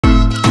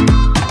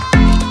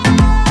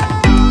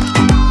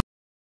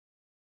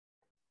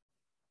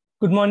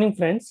Good morning,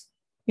 friends.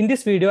 In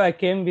this video, I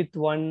came with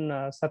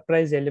one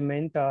surprise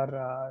element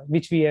or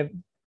which you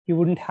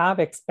wouldn't have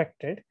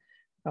expected.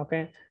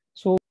 Okay,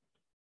 so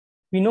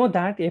we know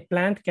that a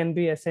plant can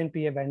be assigned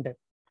to a vendor.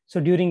 So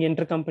during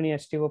intercompany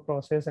STO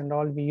process and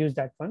all, we use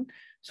that one.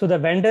 So the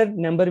vendor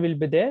number will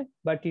be there,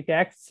 but it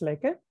acts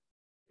like a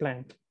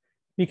plant.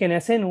 We can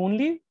assign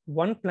only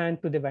one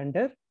plant to the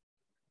vendor.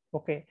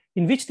 Okay,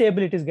 in which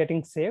table it is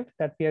getting saved,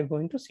 that we are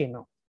going to see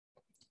now.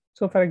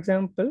 So for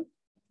example,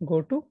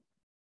 go to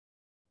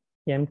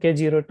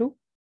MK02,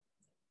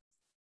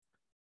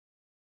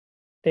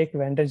 take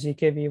vendor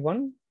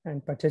GKV1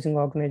 and purchasing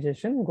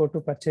organization, go to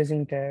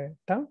purchasing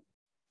data.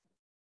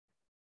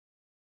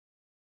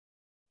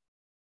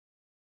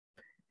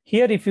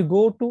 Here, if you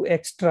go to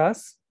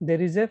extras, there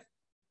is a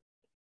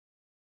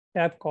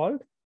tab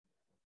called,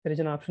 there is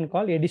an option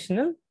called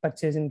additional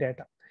purchasing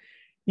data.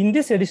 In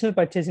this additional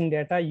purchasing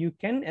data, you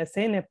can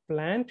assign a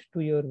plant to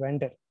your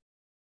vendor.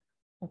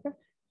 Okay,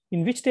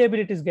 in which table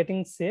it is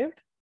getting saved?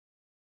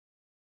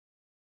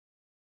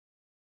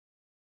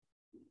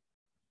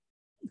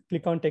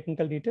 Click on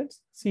technical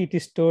details. See, it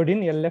is stored in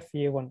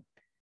LFA1.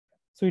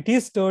 So it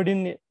is stored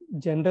in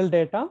general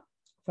data.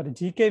 For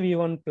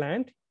GKV1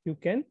 plant, you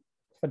can,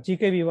 for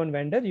GKV1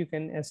 vendor, you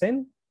can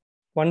assign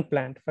one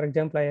plant. For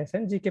example, I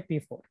assign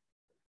GKP4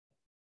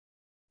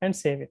 and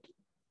save it.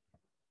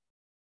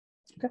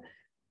 Okay.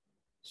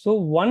 So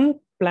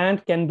one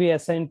plant can be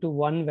assigned to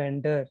one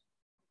vendor.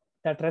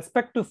 That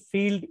respective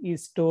field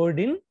is stored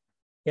in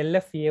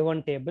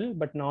LFA1 table,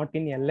 but not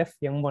in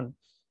LFM1.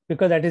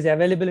 Because that is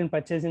available in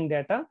purchasing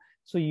data.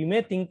 So you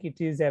may think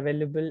it is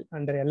available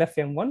under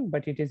LFM1,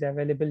 but it is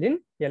available in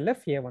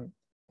LFA1.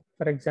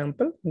 For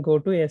example, go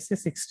to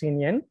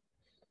SC16N,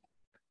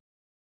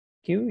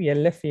 give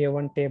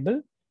LFA1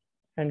 table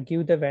and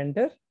give the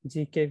vendor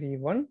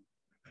GKV1.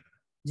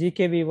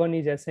 GKV1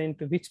 is assigned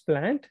to which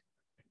plant?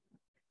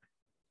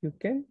 You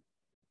can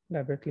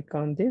double click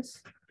on this.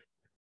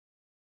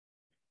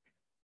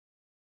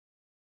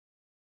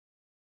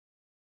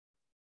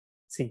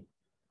 See,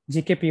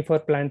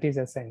 GKP4 plant is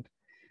assigned.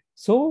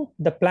 So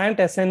the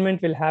plant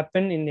assignment will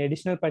happen in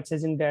additional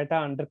purchasing data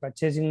under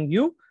purchasing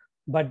view,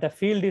 but the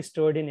field is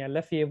stored in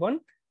LFA1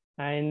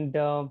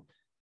 and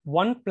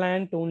one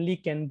plant only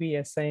can be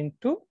assigned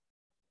to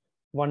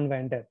one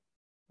vendor.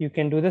 You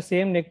can do the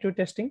same negative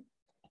testing.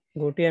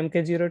 Go to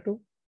MK02,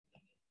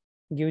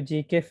 give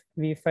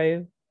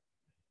GKV5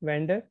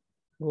 vendor,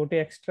 go to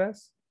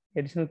extras,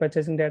 additional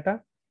purchasing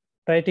data,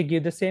 try to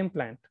give the same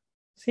plant.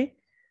 See,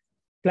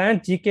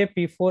 plant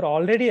GKP4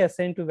 already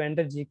assigned to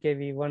vendor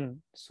GKV1.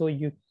 So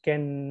you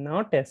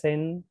cannot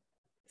assign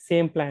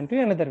same plant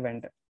to another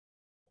vendor.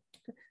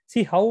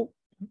 See how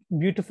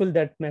beautiful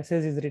that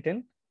message is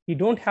written. You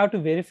don't have to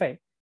verify.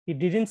 It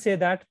didn't say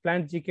that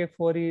plant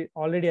GK4 is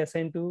already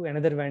assigned to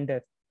another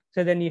vendor.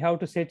 So then you have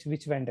to search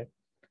which vendor.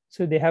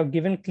 So they have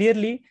given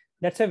clearly.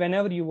 That's why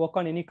whenever you work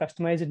on any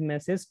customized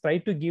message, try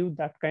to give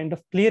that kind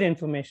of clear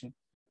information.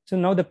 So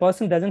now the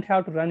person doesn't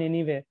have to run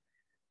anywhere.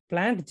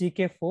 Plant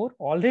GK4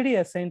 already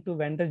assigned to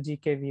vendor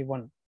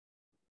GKV1.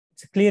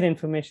 It's clear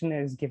information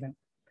is given.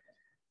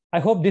 I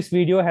hope this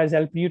video has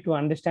helped you to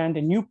understand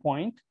a new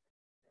point.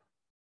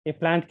 A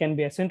plant can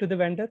be assigned to the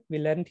vendor, we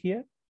learned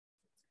here,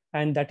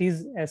 and that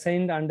is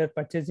assigned under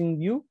purchasing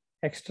view,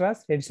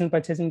 extras, additional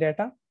purchasing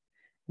data,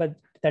 but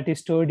that is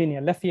stored in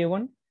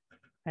LFA1,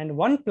 and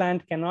one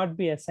plant cannot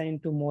be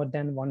assigned to more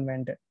than one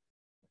vendor.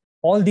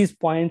 All these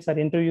points are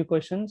interview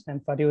questions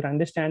and for your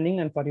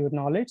understanding and for your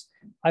knowledge.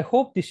 I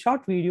hope this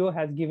short video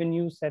has given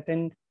you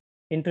certain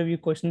interview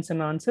questions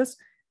and answers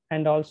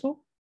and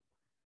also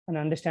an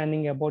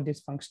understanding about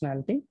this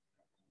functionality.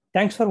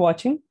 Thanks for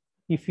watching.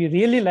 If you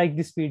really like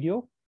this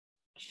video,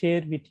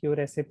 share with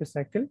your SAP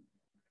circle.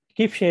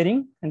 Keep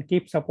sharing and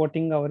keep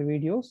supporting our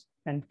videos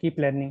and keep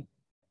learning.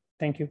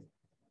 Thank you.